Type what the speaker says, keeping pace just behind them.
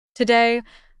Today,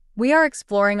 we are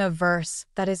exploring a verse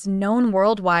that is known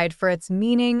worldwide for its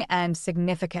meaning and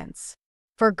significance.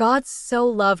 For God so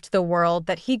loved the world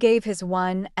that he gave his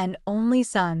one and only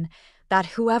Son,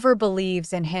 that whoever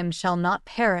believes in him shall not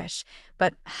perish,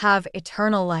 but have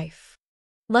eternal life.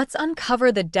 Let's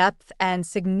uncover the depth and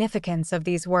significance of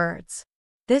these words.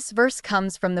 This verse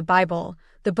comes from the Bible,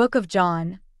 the book of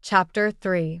John, chapter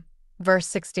 3, verse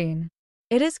 16.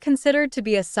 It is considered to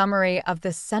be a summary of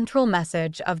the central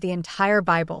message of the entire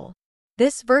Bible.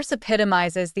 This verse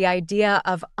epitomizes the idea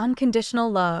of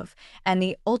unconditional love and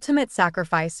the ultimate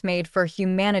sacrifice made for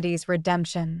humanity's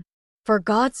redemption. For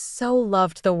God so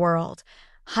loved the world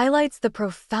highlights the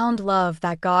profound love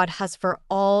that God has for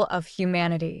all of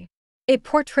humanity. It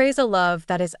portrays a love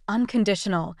that is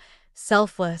unconditional,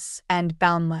 selfless, and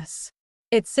boundless.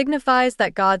 It signifies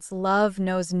that God's love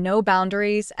knows no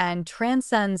boundaries and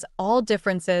transcends all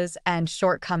differences and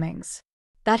shortcomings.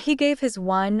 That he gave his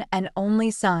one and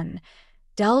only Son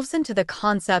delves into the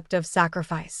concept of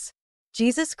sacrifice.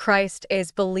 Jesus Christ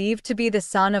is believed to be the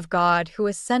Son of God who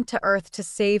was sent to earth to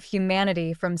save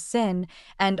humanity from sin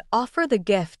and offer the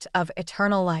gift of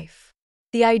eternal life.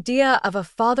 The idea of a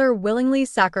father willingly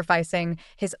sacrificing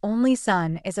his only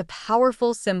son is a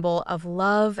powerful symbol of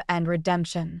love and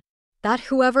redemption. That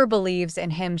whoever believes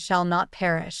in him shall not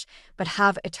perish, but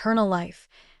have eternal life,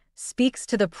 speaks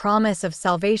to the promise of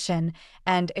salvation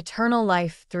and eternal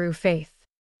life through faith.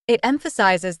 It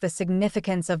emphasizes the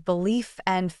significance of belief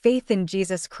and faith in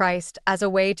Jesus Christ as a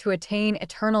way to attain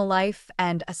eternal life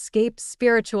and escape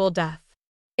spiritual death.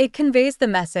 It conveys the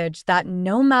message that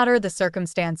no matter the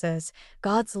circumstances,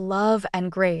 God's love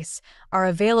and grace are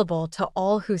available to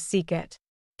all who seek it.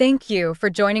 Thank you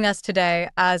for joining us today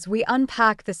as we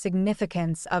unpack the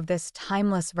significance of this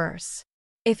timeless verse.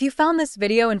 If you found this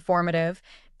video informative,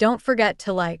 don't forget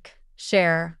to like,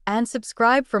 share, and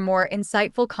subscribe for more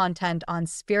insightful content on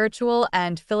spiritual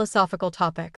and philosophical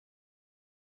topics.